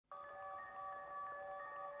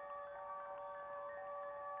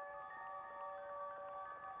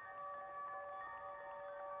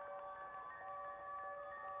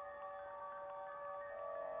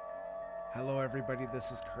Hello, everybody. This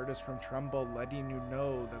is Curtis from Trumbull, letting you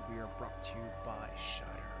know that we are brought to you by Shudder.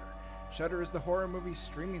 Shudder is the horror movie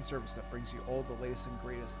streaming service that brings you all the latest and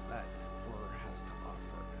greatest that horror has to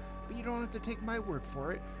offer. But you don't have to take my word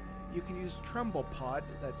for it. You can use Trumbull Pod,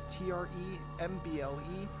 that's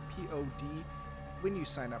TREMBLEPOD, when you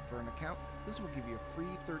sign up for an account. This will give you a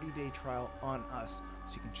free 30-day trial on us,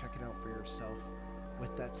 so you can check it out for yourself.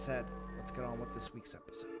 With that said, let's get on with this week's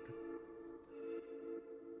episode.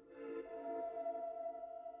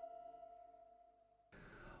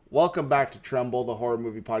 Welcome back to Trumbull, the horror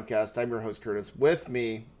movie podcast. I'm your host, Curtis. With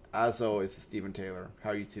me, as always, is Stephen Taylor. How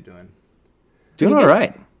are you two doing? Doing all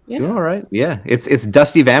right. Yeah. Doing all right. Yeah, it's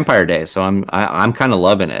Dusty Vampire Day, so I'm kind of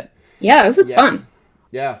loving it. Yeah, this is fun.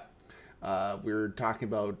 Yeah, we're talking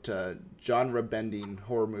about genre-bending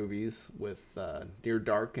horror movies with Near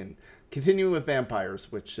Dark and continuing with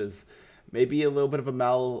vampires, which is maybe a little bit of a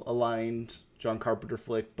mal-aligned John Carpenter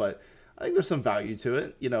flick, but I think there's some value to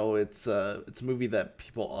it. You know, it's a movie that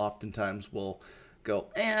people oftentimes will go,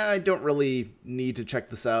 I don't really need to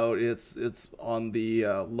check this out. It's on the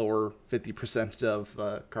lower 50%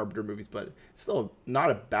 of Carpenter movies, but it's still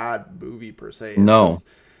not a bad movie per se. No.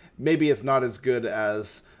 Maybe it's not as good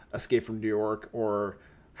as Escape from New York or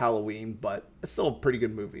Halloween, but it's still a pretty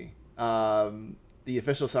good movie. The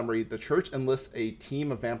official summary: the church enlists a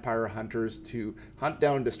team of vampire hunters to hunt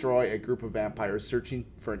down and destroy a group of vampires searching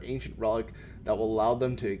for an ancient relic that will allow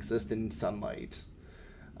them to exist in sunlight.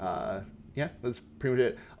 Yeah, that's pretty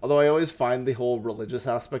much it. Although I always find the whole religious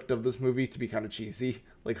aspect of this movie to be kind of cheesy,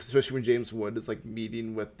 like especially when James Wood is like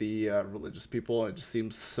meeting with the religious people, and it just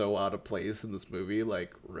seems so out of place in this movie.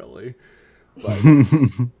 Like, really? But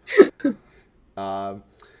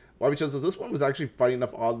why we chose this one was actually funny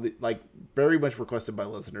enough, oddly, like very much requested by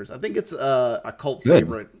listeners. I think it's a cult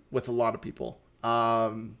favorite with a lot of people.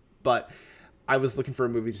 But I was looking for a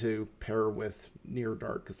movie to pair with Near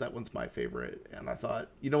Dark because that one's my favorite, and I thought,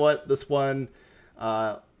 you know what, this one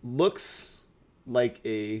looks like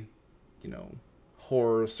a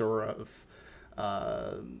horror sort of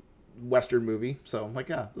Western movie, so I'm like,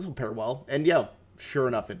 yeah, this will pair well, and yeah, sure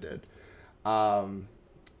enough, it did.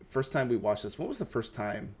 First time we watched this, when was the first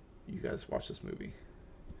time you guys watched this movie?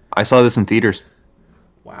 I saw this in theaters.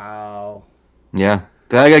 Wow. Yeah.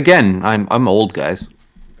 Again, I'm old, guys.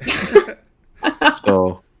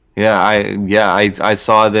 So I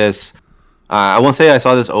saw this. I won't say I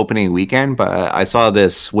saw this opening weekend, but I saw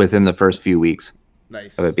this within the first few weeks.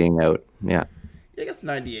 Nice. Of it being out. Yeah. I guess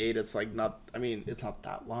 98. It's like not. I mean, it's not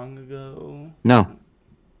that long ago. No.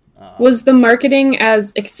 Was the marketing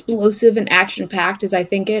as explosive and action-packed as I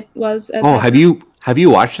think it was? Have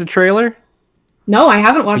you watched the trailer? No, I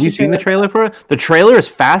haven't watched. Have you seen the trailer for it? The trailer is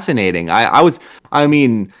fascinating. I was a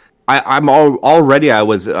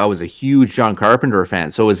huge John Carpenter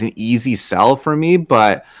fan, so it was an easy sell for me.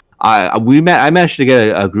 But I managed to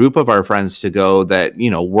get a group of our friends to go that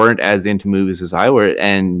weren't as into movies as I were,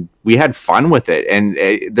 and we had fun with it. And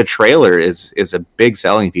the trailer is a big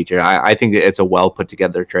selling feature. I think it's a well put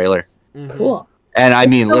together trailer. Mm-hmm. Cool. And I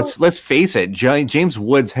mean, let's face it, James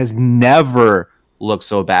Woods has never looked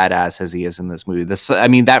so badass as he is in this movie.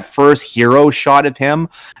 That first hero shot of him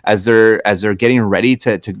as they're getting ready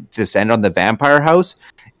to descend on the vampire house.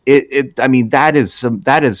 That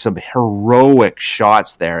is some heroic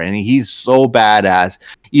shots there, and he's so badass.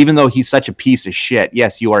 Even though he's such a piece of shit.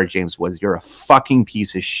 Yes, you are James Woods. You're a fucking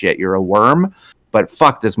piece of shit. You're a worm. But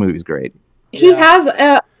fuck, this movie's great. He has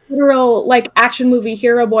a literal action movie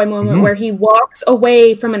hero boy moment where he walks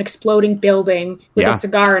away from an exploding building with a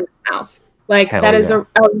cigar in his mouth. That is a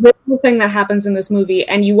real thing that happens in this movie,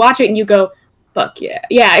 and you watch it and you go, fuck yeah.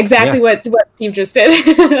 Yeah, exactly what Steve just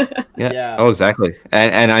did. Yeah. Oh, exactly.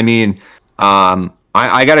 And I mean,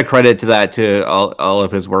 I got to credit to that to all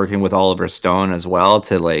of his working with Oliver Stone as well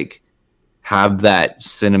to have that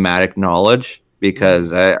cinematic knowledge,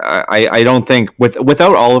 because I don't think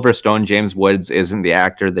without Oliver Stone, James Woods isn't the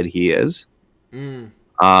actor that he is.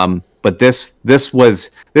 But this was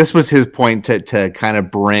his point to kind of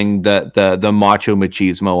bring the macho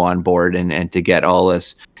machismo on board and to get all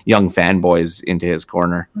us young fanboys into his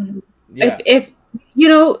corner. Yeah. If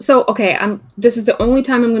this is the only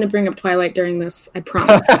time I'm going to bring up Twilight during this, I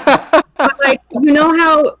promise. But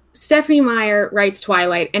how Stephenie Meyer writes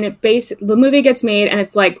Twilight, and the movie gets made, and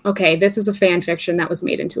it's like, okay, this is a fan fiction that was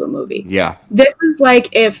made into a movie. Yeah. This is like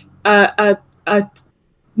if a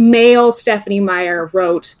male Stephenie Meyer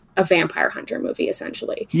wrote a vampire hunter movie,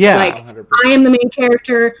 essentially. Yeah. 100%. I am the main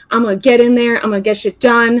character. I'm going to get in there. I'm going to get shit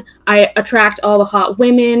done. I attract all the hot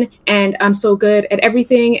women, and I'm so good at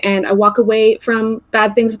everything, and I walk away from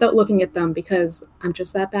bad things without looking at them because I'm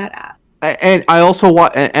just that badass. And I also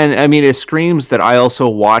and I mean, it screams that I also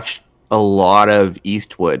watched a lot of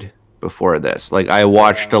Eastwood before this. Like, I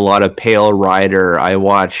watched a lot of Pale Rider. I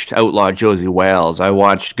watched Outlaw Josie Wales. I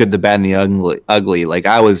watched Good, the Bad, and the Ugly. Like,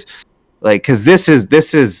 I was like, because this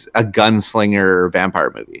is a gunslinger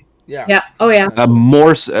vampire movie. Yeah. Yeah. Oh yeah.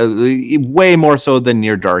 Way more so than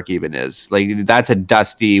Near Dark even is. Like, that's a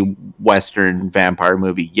dusty Western vampire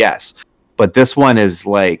movie, yes, but this one is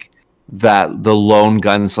like the lone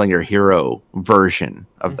gunslinger hero version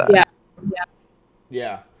of that.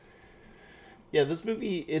 Yeah. This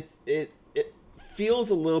movie, it feels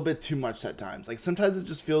a little bit too much at times. Like, sometimes it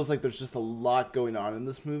just feels like there's just a lot going on in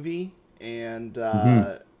this movie, and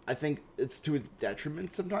I think it's to its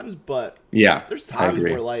detriment sometimes. But yeah, there's times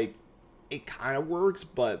where like it kind of works,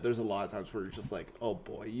 but there's a lot of times where you're just like, oh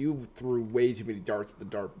boy, you threw way too many darts at the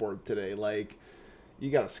dartboard today. Like, you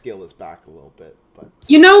got to scale this back a little bit. But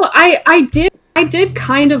I did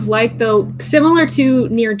kind of like, though, similar to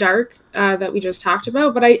Near Dark that we just talked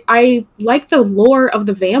about, but I like the lore of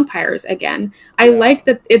the vampires again. I like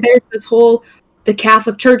that there's this whole, the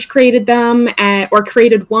Catholic Church created them, or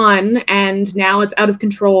created one, and now it's out of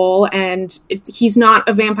control, and he's not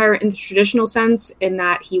a vampire in the traditional sense, in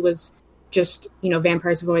that he was just,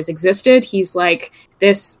 vampires have always existed. He's like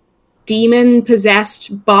this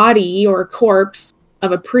demon-possessed body or corpse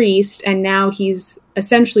of a priest, and now he's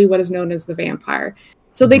essentially what is known as the vampire.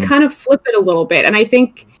 So they kind of flip it a little bit, and I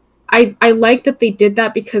think I like that they did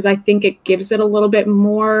that, because I think it gives it a little bit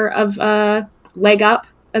more of a leg up,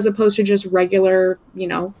 as opposed to just regular,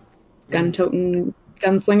 gun-toting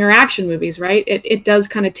gunslinger action movies, right? It does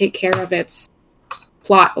kind of take care of its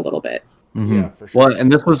plot a little bit. Mm-hmm. Yeah, for sure. Well, and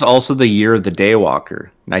this was also the year of the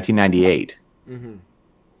Daywalker, 1998,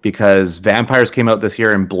 because Vampires came out this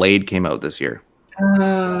year and Blade came out this year.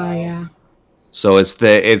 Yeah. So it's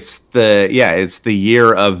the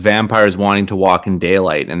year of vampires wanting to walk in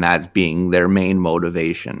daylight, and that's being their main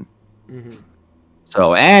motivation.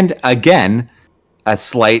 So, and again, a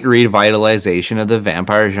slight revitalization of the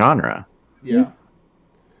vampire genre. Yeah.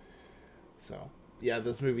 So, yeah,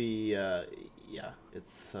 this movie,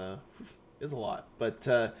 it's a lot. But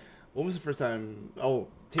when was the first time? Oh,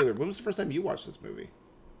 Taylor, when was the first time you watched this movie?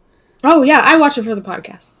 Oh yeah, I watched it for the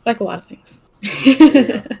podcast, like a lot of things.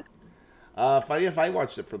 Funny enough, I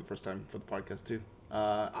watched it for the first time for the podcast too.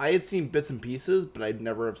 I had seen bits and pieces, but I'd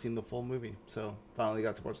never have seen the full movie. So finally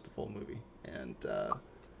got to watch the full movie, and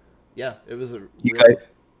it was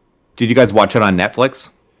Did you guys watch it on Netflix?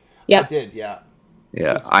 Yeah, I did. Yeah.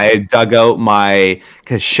 Yeah, I dug out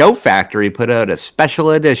because Show Factory put out a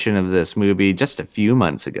special edition of this movie just a few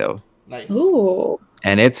months ago. Nice. Ooh.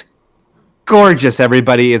 And it's gorgeous,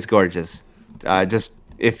 everybody. It's gorgeous. Just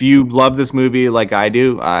if you love this movie like I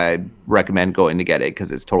do, I recommend going to get it,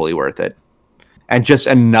 because it's totally worth it. And just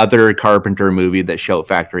another Carpenter movie that Show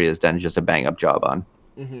Factory has done just a bang-up job on.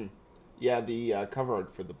 Mm-hmm. Yeah, the cover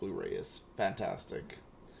art for the Blu-ray is fantastic.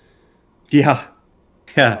 Yeah.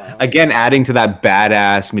 Yeah, again, adding to that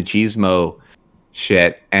badass machismo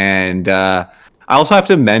shit. And I also have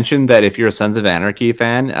to mention that if you're a Sons of Anarchy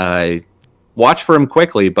fan, watch for him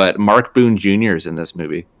quickly, but Mark Boone Jr. is in this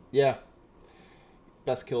movie. Yeah.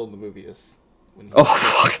 Best kill in the movie is when he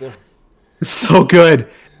fuck. It's so good.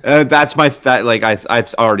 That's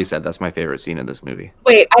I've already said that's my favorite scene in this movie.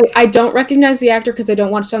 Wait, I don't recognize the actor because I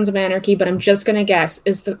don't watch Sons of Anarchy, but I'm just gonna guess.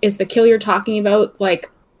 Is the kill you're talking about like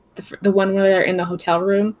the one where they're in the hotel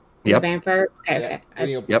room? Yep. The vampire. Okay, yeah. okay. And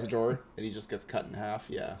he opens the door and he just gets cut in half.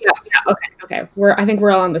 Yeah. Yeah. Okay. I think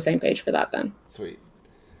we're all on the same page for that then. Sweet.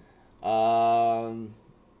 Got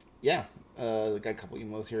a couple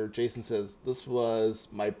emails here. Jason says, this was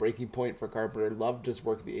my breaking point for Carpenter. Loved his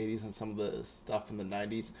work in the 80s and some of the stuff in the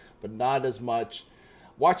 90s, but not as much.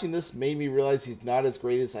 Watching this made me realize he's not as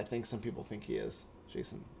great as I think some people think he is.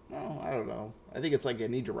 Jason, no, I don't know. I think it's like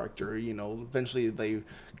any director, eventually they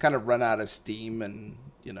kind of run out of steam and,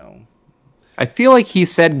 I feel like he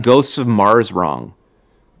said Ghosts of Mars wrong.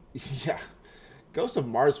 Yeah. Ghost of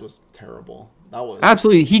Mars was terrible. That was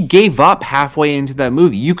absolutely. He gave up halfway into that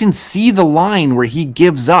movie. You can see the line where he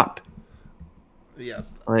gives up. Yeah.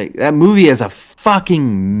 Like, that movie is a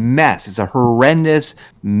fucking mess. It's a horrendous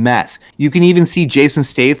mess. You can even see Jason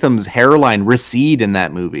Statham's hairline recede in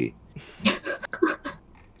that movie.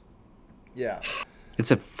 Yeah. It's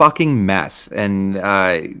a fucking mess. And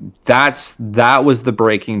that was the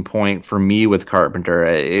breaking point for me with Carpenter.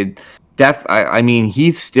 I mean,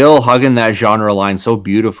 he's still hugging that genre line so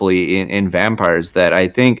beautifully in Vampires that I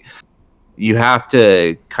think you have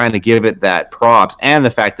to kind of give it that props, and the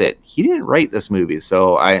fact that he didn't write this movie.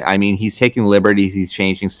 So I mean, he's taking liberties, he's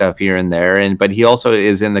changing stuff here and there, but he also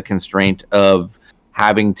is in the constraint of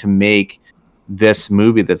having to make this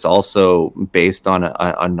movie that's also based on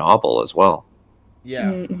a novel as well. Yeah.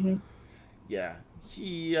 Mm-hmm. Yeah.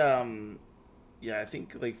 He I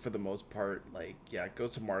think like for the most part, like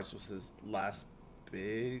Ghost of Mars was his last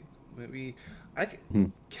big movie. I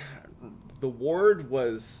think The Ward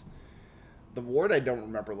I don't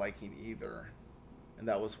remember liking either. And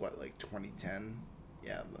that was what, like 2010?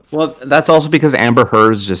 Yeah. Well, that's also because Amber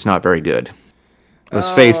Heard's just not very good. Let's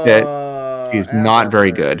face it, she's not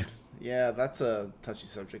very good. Yeah, that's a touchy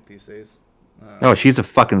subject these days. No, she's a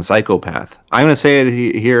fucking psychopath. I'm gonna say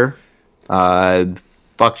it here.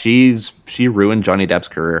 Fuck, she ruined Johnny Depp's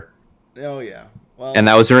career. Oh yeah, well, and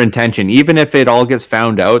that was her intention. Even if it all gets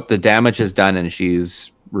found out, the damage is done, and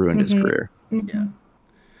she's ruined his career. Yeah,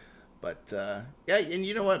 but and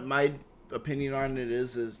you know what? My opinion on it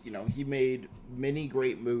is he made many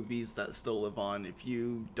great movies that still live on. If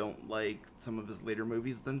you don't like some of his later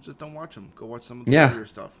movies, then just don't watch them. Go watch some of the earlier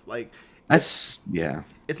stuff. Like it's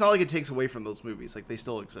not like it takes away from those movies. Like they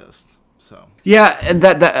still exist. So yeah, and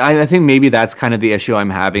that I think maybe that's kind of the issue I'm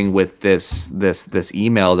having with this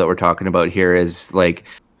email that we're talking about here is like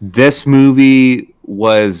this movie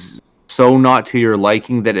was so not to your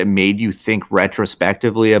liking that it made you think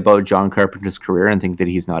retrospectively about John Carpenter's career and think that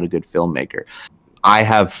he's not a good filmmaker.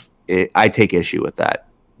 I take issue with that.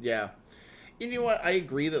 Yeah. You know what? I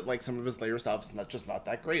agree that like some of his later stuff's not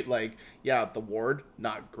that great. Like, The Ward,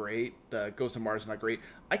 not great. Ghost of Mars, not great.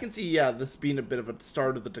 I can see, this being a bit of a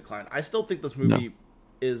start of the decline. I still think this movie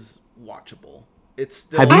is watchable. It's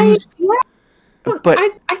still. I think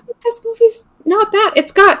this movie's not bad.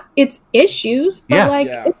 It's got its issues, but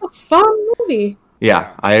it's a fun movie.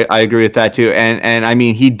 Yeah, I agree with that too. And I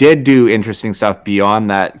mean, he did do interesting stuff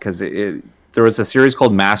beyond that because there was a series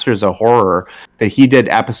called Masters of Horror that he did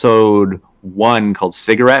episode 1 called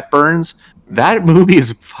Cigarette Burns. That movie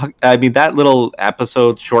is that little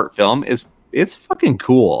episode short film it's fucking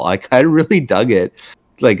cool. Like I really dug it.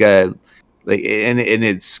 It's and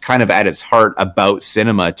it's kind of at its heart about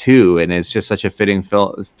cinema too, and it's just such a fitting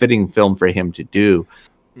film for him to do.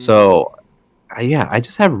 So I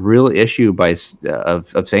just have real issue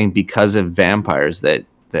of saying because of vampires that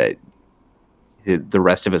the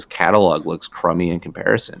rest of his catalog looks crummy in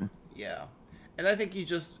comparison. Yeah. And I think he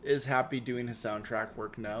just is happy doing his soundtrack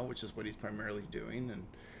work now, which is what he's primarily doing. And,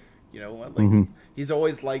 you know what? He's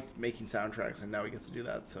always liked making soundtracks, and now he gets to do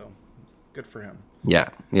that. So good for him. Yeah,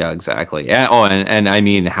 exactly. Yeah. Oh, and I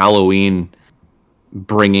mean, Halloween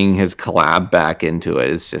bringing his collab back into it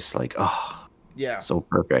is just like, so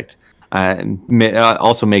perfect.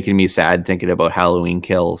 Also making me sad thinking about Halloween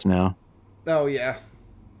Kills now. Oh, yeah.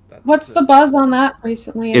 What's the buzz on that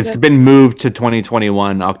recently? It's been moved to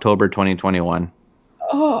 2021, October 2021.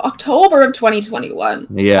 Oh, October of 2021.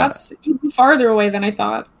 Yeah. That's even farther away than I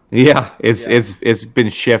thought. Yeah, it's been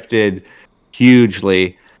shifted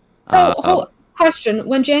hugely. So, question: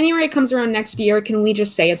 when January comes around next year, can we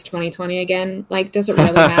just say it's 2020 again? Like, does it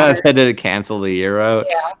really matter? Did it cancel the year out?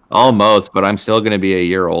 Yeah. Almost, but I'm still going to be a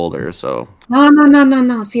year older, so.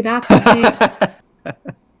 No. See, that's the thing.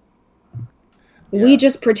 We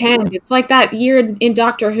just pretend. It's like that year in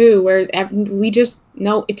Doctor Who where we just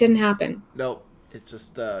no, it didn't happen. No, it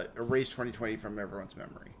just erased 2020 from everyone's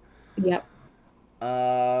memory. Yep.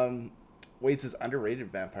 Wade's is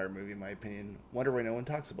underrated vampire movie, in my opinion. Wonder why no one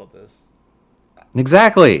talks about this.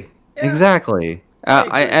 Exactly. I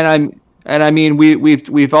mean,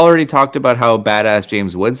 we've already talked about how badass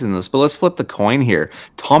James Woods in this, but let's flip the coin here.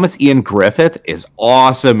 Thomas Ian Griffith is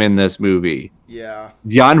awesome in this movie. Yeah.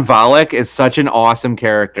 Jan Valek is such an awesome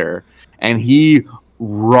character, and he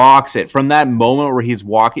rocks it from that moment where he's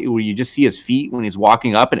walking, where you just see his feet when he's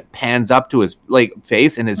walking up, and it pans up to his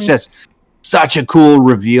face, and it's just such a cool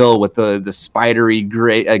reveal with the spidery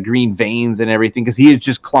gray, green veins and everything, because he has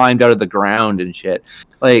just climbed out of the ground and shit.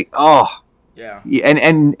 Yeah.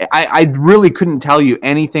 And I really couldn't tell you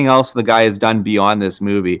anything else the guy has done beyond this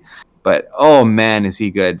movie. But, oh, man, is he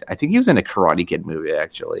good. I think he was in a Karate Kid movie,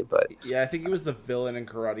 actually. But yeah, I think he was the villain in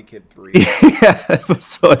Karate Kid 3. Yeah,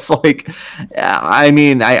 so it's like, I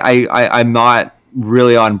mean, I'm not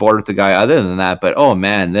really on board with the guy other than that. But, oh,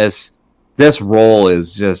 man, this role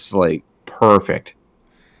is just, like, perfect.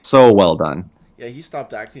 So well done. Yeah, he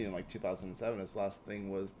stopped acting in, 2007. His last thing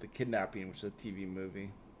was The Kidnapping, which is a TV movie.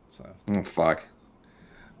 So. Oh, fuck.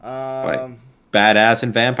 Badass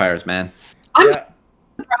and vampires, man. I'm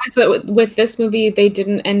surprised that with this movie they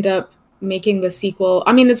didn't end up making the sequel.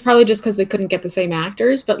 I mean, it's probably just because they couldn't get the same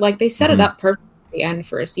actors, but they set it up perfectly at the end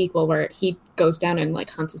for a sequel where he goes down and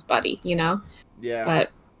hunts his buddy, you know? Yeah.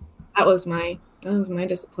 But that was my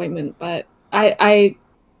disappointment. But I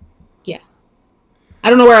I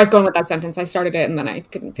don't know where I was going with that sentence. I started it and then I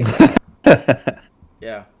couldn't figure it out.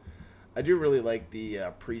 Yeah. I do really like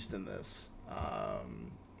the priest in this.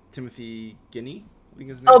 Timothy Guinea, I think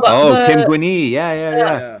his name. Tim Guinea.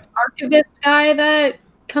 Yeah. Archivist guy that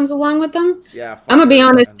comes along with them. Yeah. I'm gonna be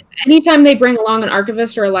honest. Anytime they bring along an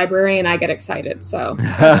archivist or a librarian, I get excited. So.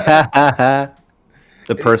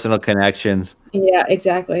 The personal connections. Yeah,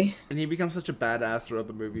 exactly. And he becomes such a badass throughout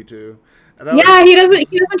the movie too. Yeah, he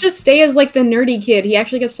doesn't just stay as like the nerdy kid. He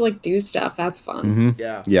actually gets to like do stuff. That's fun.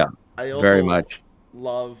 Mm-hmm. Yeah. I also very much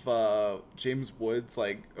love James Woods.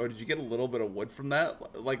 Like, oh, did you get a little bit of wood from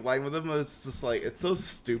that? Like line with him, it's just like it's so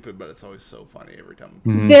stupid, but it's always so funny every time.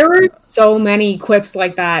 Mm-hmm. There were so many quips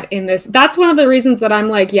like that in this. That's one of the reasons that I'm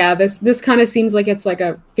like, yeah, this kind of seems like it's like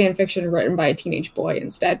a fan fiction written by a teenage boy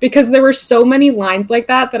instead, because there were so many lines like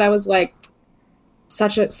that I was like,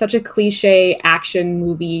 such a cliche action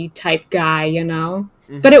movie type guy, you know.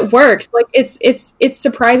 Mm-hmm. But it works. Like it's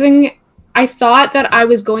surprising. I thought that I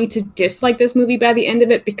was going to dislike this movie by the end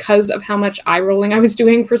of it because of how much eye rolling I was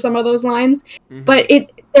doing for some of those lines. Mm-hmm. But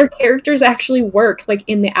their characters actually work like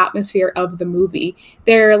in the atmosphere of the movie.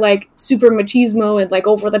 They're like super machismo and like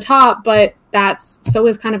over the top, but so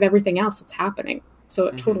is kind of everything else that's happening. So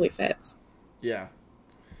it totally fits. Yeah.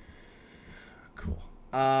 Cool.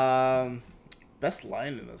 Best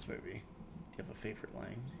line in this movie. Do you have a favorite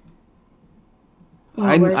line?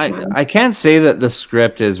 I can't say that the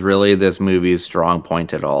script is really this movie's strong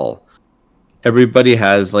point at all. Everybody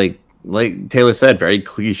has like Taylor said, very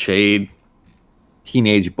cliched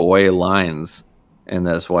teenage boy lines in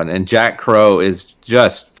this one, and Jack Crow is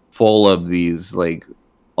just full of these like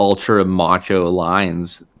ultra macho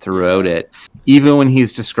lines throughout it. Even when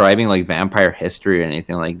he's describing like vampire history or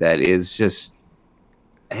anything like that, is just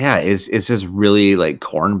it's just really like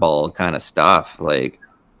cornball kind of stuff. Like,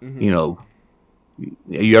 you know.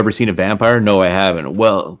 You ever seen a vampire? No, I haven't.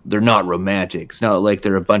 Well, they're not romantic. It's not like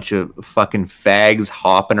they're a bunch of fucking fags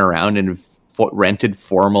hopping around in rented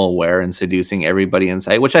formal wear and seducing everybody in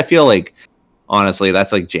sight, which I feel like, honestly,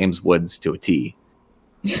 that's like James Woods to a T.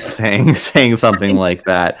 saying something like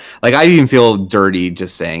that. Like, I even feel dirty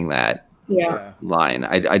just saying that line.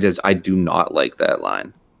 I do not like that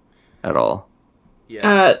line at all.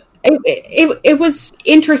 Yeah. It was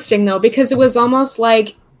interesting, though, because it was almost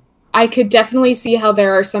like I could definitely see how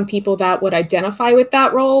there are some people that would identify with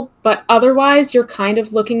that role, but otherwise you're kind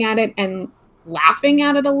of looking at it and laughing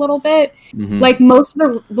at it a little bit. Mm-hmm. Like most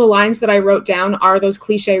of the lines that I wrote down are those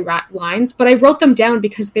cliche lines, but I wrote them down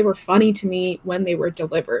because they were funny to me when they were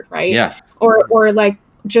delivered, right? Yeah. Or like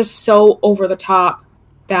just so over the top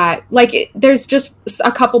that like there's just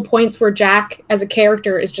a couple points where Jack as a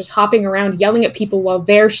character is just hopping around yelling at people while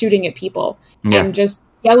they're shooting at people and just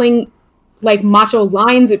yelling like macho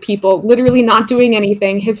lines at people, literally not doing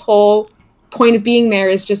anything. His whole point of being there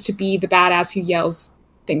is just to be the badass who yells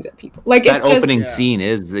things at people. Like that opening scene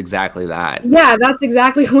is exactly that. Yeah, that's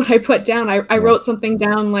exactly what I put down. I wrote something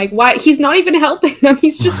down like, why he's not even helping them.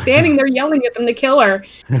 He's just standing there yelling at them to kill her.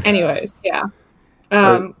 Anyways, yeah.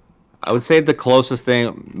 I would say the closest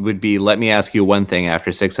thing would be, let me ask you one thing.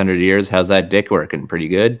 After 600 years, how's that dick working? Pretty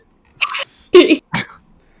good?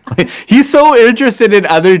 He's so interested in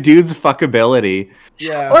other dudes' fuckability.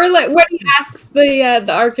 Yeah. Or like when he asks the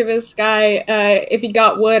archivist guy if he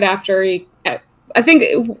got wood after he, I think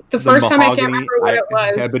the first time I can't remember what it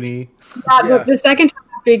was. Ebony. Yeah. The second time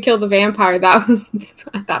after he killed the vampire,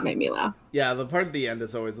 that made me laugh. Yeah, the part at the end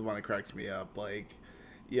is always the one that cracks me up. Like,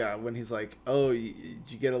 yeah, when he's like, "Oh, did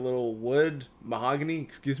you get a little wood, mahogany?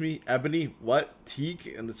 Excuse me, ebony? What,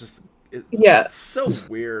 teak?" And it's just. It's so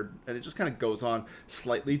weird, and it just kind of goes on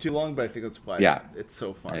slightly too long, but I think that's why it's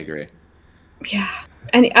so funny. I agree. Yeah.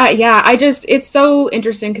 And it's so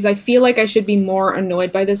interesting because I feel like I should be more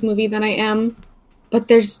annoyed by this movie than I am, but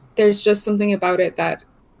there's just something about it that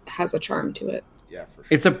has a charm to it. Yeah, for sure.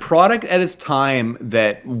 It's a product at its time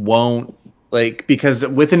that won't, like, because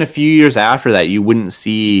within a few years after that, you wouldn't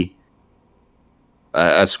see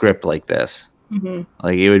a script like this. Mm-hmm.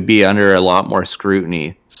 Like it would be under a lot more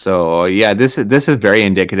scrutiny. So yeah, this is very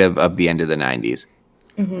indicative of the end of the 90s.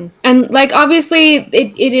 Mm-hmm. And like obviously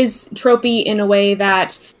it is tropey in a way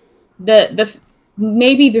that the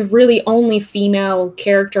maybe the really only female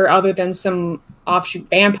character other than some offshoot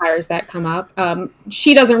vampires that come up,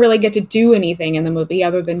 she doesn't really get to do anything in the movie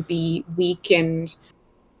other than be weak and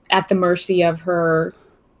at the mercy of her,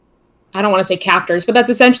 I don't want to say captors, but that's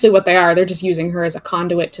essentially what they are. They're just using her as a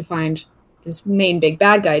conduit to find this main big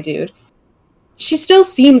bad guy dude. She still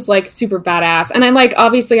seems like super badass. And I like,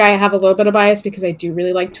 obviously I have a little bit of bias because I do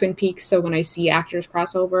really like Twin Peaks. So when I see actors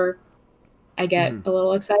cross over, I get a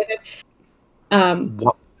little excited.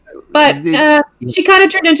 But she kind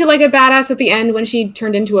of turned into like a badass at the end when she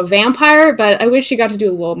turned into a vampire, but I wish she got to do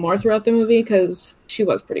a little more throughout the movie because she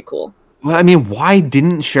was pretty cool. Well, I mean, why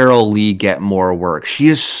didn't Cheryl Lee get more work? She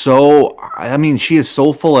is so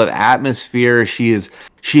full of atmosphere.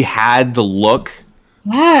 She had the look.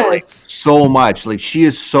 Yes. Like, so much. Like, she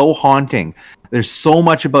is so haunting. There's so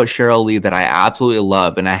much about Cheryl Lee that I absolutely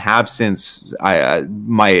love, and I have since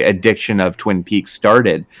my addiction of Twin Peaks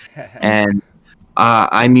started. And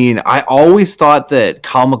I mean, I always thought that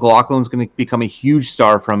Kyle MacLachlan was going to become a huge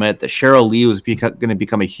star from it, that Cheryl Lee was going to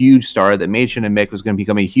become a huge star, that Machen and Mick was going to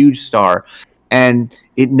become a huge star. And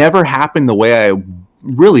it never happened the way I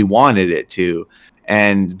really wanted it to.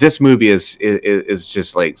 And this movie is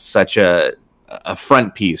just like such a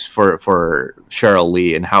front piece for Cheryl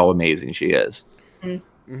Lee and how amazing she is.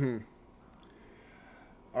 Mm-hmm.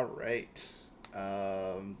 All right.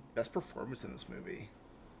 Best performance in this movie.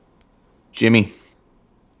 James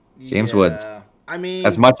Woods. I mean,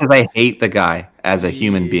 as much as I hate the guy as a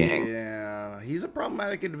human being. Yeah, he's a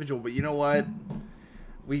problematic individual, but you know what?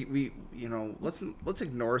 We let's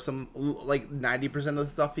ignore some like 90% of the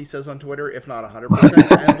stuff he says on Twitter, if not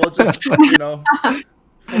 100%, and we'll just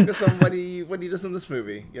focus on what he does in this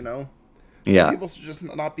movie. Some people should just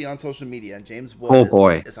not be on social media, and James Woods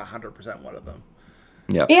is 100% one of them.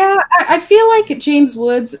 Yeah, I feel like James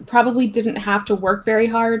Woods probably didn't have to work very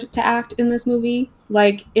hard to act in this movie.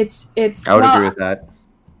 Like it's. I would agree with that.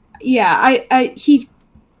 Yeah,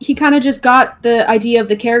 he kind of just got the idea of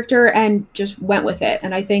the character and just went with it,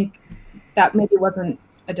 and I think that maybe wasn't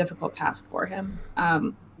a difficult task for him.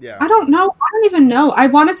 Yeah. I don't know. I don't even know. I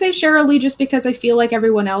want to say Cheryl Lee just because I feel like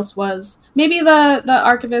everyone else was. Maybe the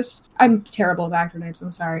archivist. I'm terrible with actor names.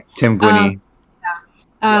 I'm sorry. Tim Guinea.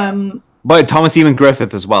 Yeah. But Thomas Eamon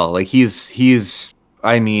Griffith as well. Like he is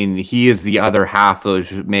the other half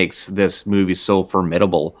that makes this movie so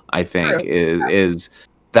formidable. I think is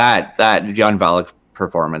that John Valek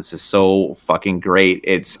performance is so fucking great.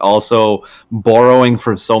 It's also borrowing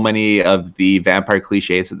from so many of the vampire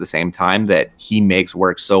cliches at the same time that he makes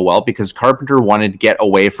work so well, because Carpenter wanted to get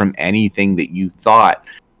away from anything that you thought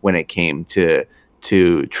when it came to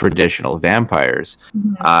traditional vampires.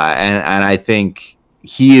 Mm-hmm. And I think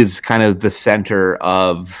he is kind of the center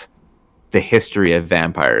of the history of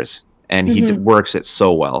vampires, and he works it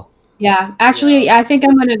so well. Yeah, actually, I think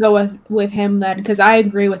I'm going to go with him then, because I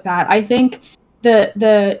agree with that. I think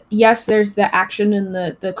the yes, there's the action and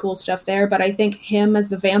the cool stuff there, but I think him as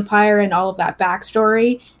the vampire and all of that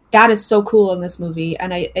backstory, that is so cool in this movie,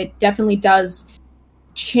 and it definitely does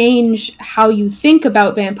change how you think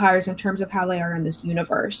about vampires in terms of how they are in this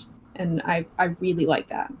universe, and I really like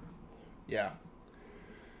that. Yeah.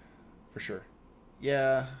 For sure.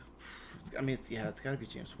 Yeah. I mean, it's got to be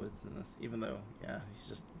James Woods in this, even though, he's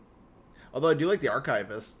just... Although I do like the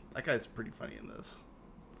archivist. That guy's pretty funny in this.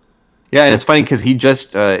 Yeah, and it's funny because he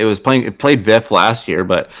just... it played Viff last year,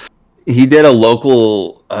 but he did a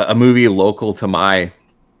movie local to my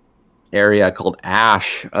area called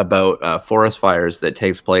Ash about forest fires that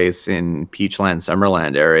takes place in Peachland,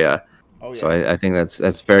 Summerland area. Oh, yeah. So I think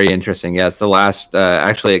that's very interesting. Yes, the last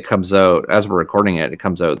actually it comes out as we're recording it. It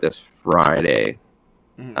comes out this Friday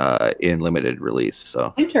in limited release.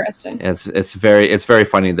 So interesting. It's very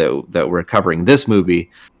funny that we're covering this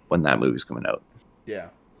movie when that movie's coming out. Yeah.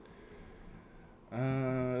 All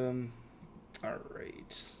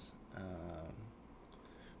right.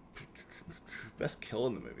 Best kill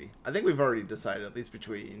in the movie. I think we've already decided, at least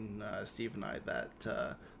between Steve and I, that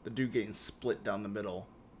the dude getting split down the middle.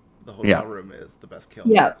 The hotel room is the best kill.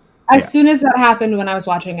 Yeah. As soon as that happened when I was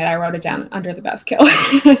watching it, I wrote it down under the best kill.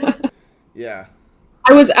 Yeah.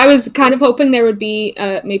 I was kind of hoping there would be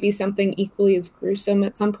maybe something equally as gruesome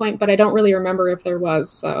at some point, but I don't really remember if there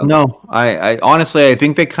was. So no, I honestly I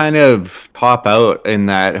think they kind of pop out in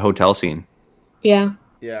that hotel scene. Yeah.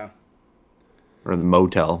 Yeah. Or the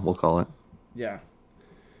motel, we'll call it. Yeah.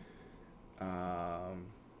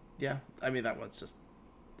 Yeah. I mean, that one's just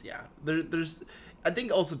there's. I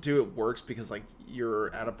think also too it works because like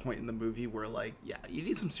you're at a point in the movie where like you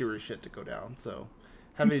need some serious shit to go down. So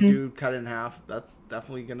having a dude cut in half, that's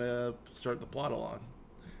definitely gonna start the plot along.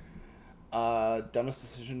 Dumbest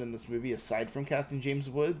decision in this movie aside from casting James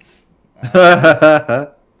Woods.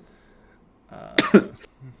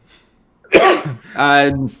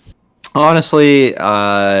 Honestly,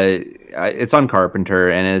 it's on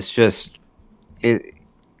Carpenter, and it's just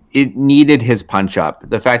it needed his punch up.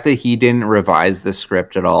 The fact that he didn't revise the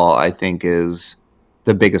script at all, I think, is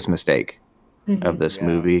the biggest mistake of this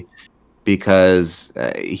movie, because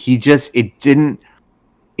it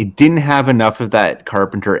didn't have enough of that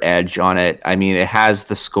Carpenter edge on it. I mean, it has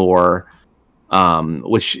the score.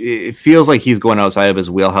 which it feels like he's going outside of his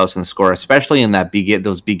wheelhouse in the score, especially in that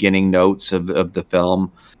those beginning notes of the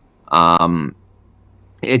film.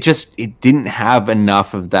 It didn't have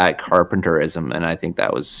enough of that Carpenterism, and I think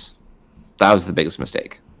that was the biggest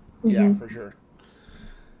mistake. Yeah, for sure.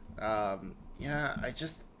 Yeah, I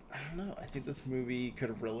don't know. I think this movie could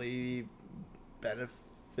have really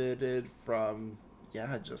benefited from,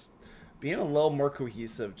 just being a little more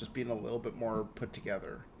cohesive, just being a little bit more put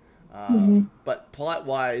together. But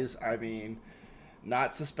plot-wise, I mean,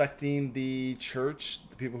 not suspecting the church,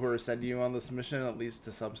 the people who are sending you on this mission, at least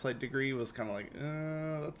to some slight degree, was kind of like,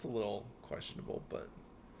 that's a little questionable. But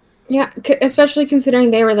yeah, especially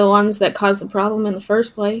considering they were the ones that caused the problem in the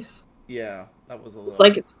first place. Yeah, that was a little. It's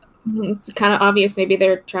like it's kind of obvious. Maybe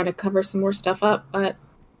they're trying to cover some more stuff up, but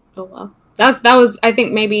oh well. That was, I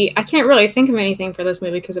think, maybe I can't really think of anything for this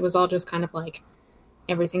movie because it was all just kind of like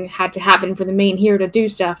everything had to happen for the main hero to do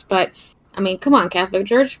stuff. But I mean, come on, Catholic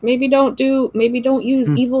Church, maybe don't use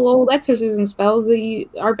evil old exorcism spells that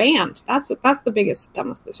are banned. That's the biggest,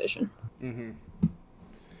 dumbest decision. Mm-hmm.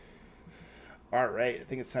 All right, I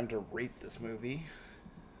think it's time to rate this movie.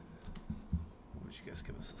 What would you guys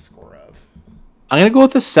give us a score of? I'm gonna go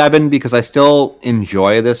with a 7 because I still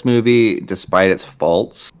enjoy this movie despite its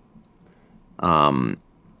faults.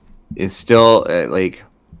 It's still like,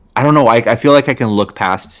 I don't know. I feel like I can look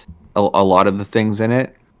past a lot of the things in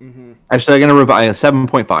it. Mm-hmm. Actually, I'm gonna revise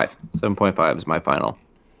 7.5. 7.5 is my final.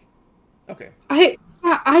 Okay.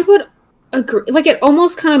 I would agree. Like, it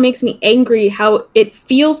almost kind of makes me angry how it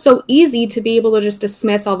feels so easy to be able to just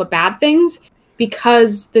dismiss all the bad things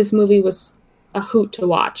because this movie was a hoot to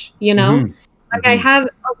watch. You know, like I had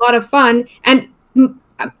a lot of fun, and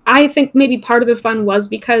I think maybe part of the fun was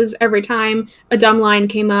because every time a dumb line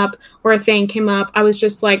came up or a thing came up, I was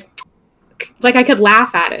just like I could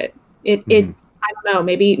laugh at it. It I don't know.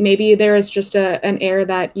 Maybe there is just an air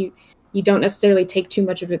that you don't necessarily take too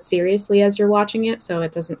much of it seriously as you're watching it, so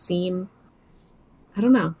it doesn't seem. I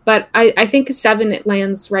don't know, but I think a 7 it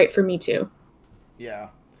lands right for me too. Yeah,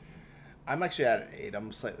 I'm actually at an 8.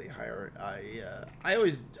 I'm slightly higher.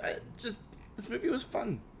 This movie was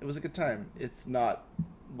fun. It was a good time. It's not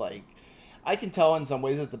like, I can tell in some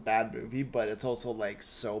ways it's a bad movie, but it's also like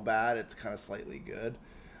so bad it's kind of slightly good.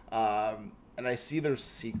 And I see there's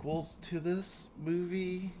sequels to this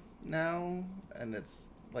movie now, and it's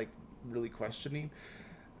like really questioning.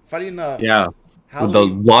 Funny enough, with the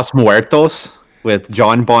Los Muertos with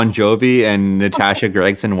John Bon Jovi and Natasha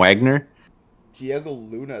Gregson Wagner. Diego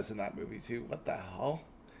Luna's in that movie too. What the hell?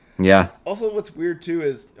 Yeah. Also, what's weird too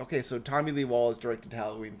is, okay, so Tommy Lee Wallace directed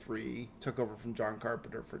Halloween 3, took over from John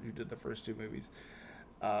Carpenter who did the first 2 movies,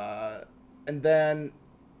 and then.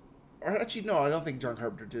 Or actually, no, I don't think John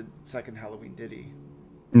Carpenter did second Halloween, did he?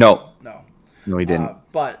 No, he didn't.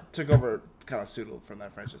 But took over kind of pseudo from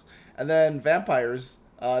that franchise. And then Vampires,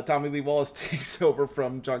 Tommy Lee Wallace takes over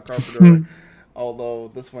from John Carpenter,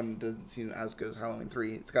 although this one doesn't seem as good as Halloween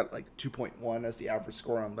 3. It's got like 2.1 as the average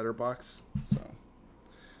score on Letterboxd. So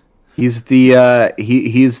he's the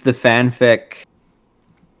he's the fanfic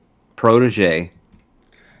protege.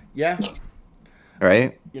 Yeah.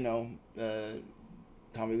 Right? You know,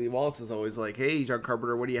 Tommy Lee Wallace is always like, "Hey, John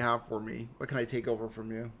Carpenter, what do you have for me? What can I take over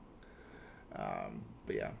from you?"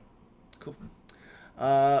 But yeah, cool.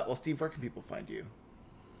 Well, Steve, where can people find you?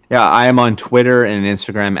 Yeah, I am on Twitter and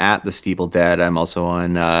Instagram at the Steeple Dead. I'm also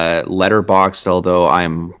on Letterboxd, although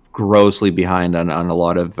I'm grossly behind on a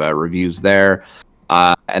lot of reviews there.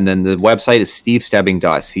 And then the website is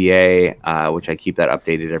stevestebbing.ca, which I keep that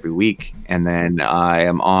updated every week. And then I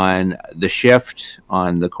am on The Shift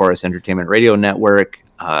on the Chorus Entertainment Radio Network,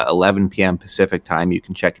 11 p.m. Pacific time. You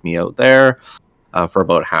can check me out there for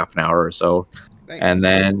about half an hour or so. Thanks. And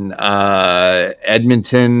then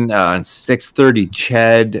Edmonton on 6:30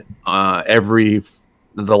 Ched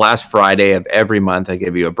the last Friday of every month. I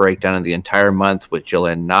give you a breakdown of the entire month with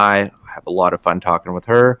Jillian and I have a lot of fun talking with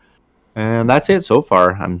her. And that's it so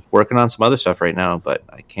far. I'm working on some other stuff right now, but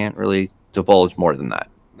I can't really divulge more than that.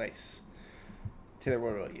 Nice. Taylor,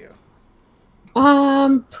 what about you?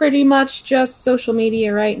 Pretty much just social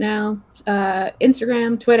media right now.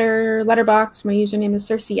 Instagram, Twitter, Letterboxd. My username is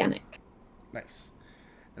Circeanic. Nice.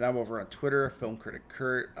 And I'm over on Twitter, Film Critic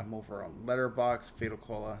Kurt. I'm over on Letterboxd, Fatal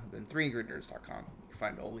Cola, then 3angrynerds.com. You can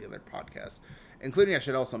find all the other podcasts. Including, I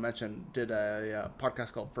should also mention, did a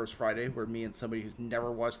podcast called First Friday, where me and somebody who's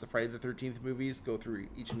never watched the Friday the 13th movies go through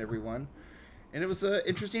each and every one. And it was an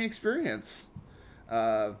interesting experience.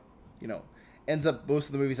 Ends up, most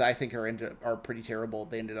of the movies I think are pretty terrible.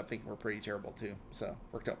 They ended up thinking were pretty terrible too. So,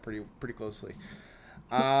 worked out pretty closely.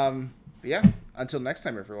 But yeah, until next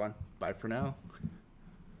time, everyone. Bye for now.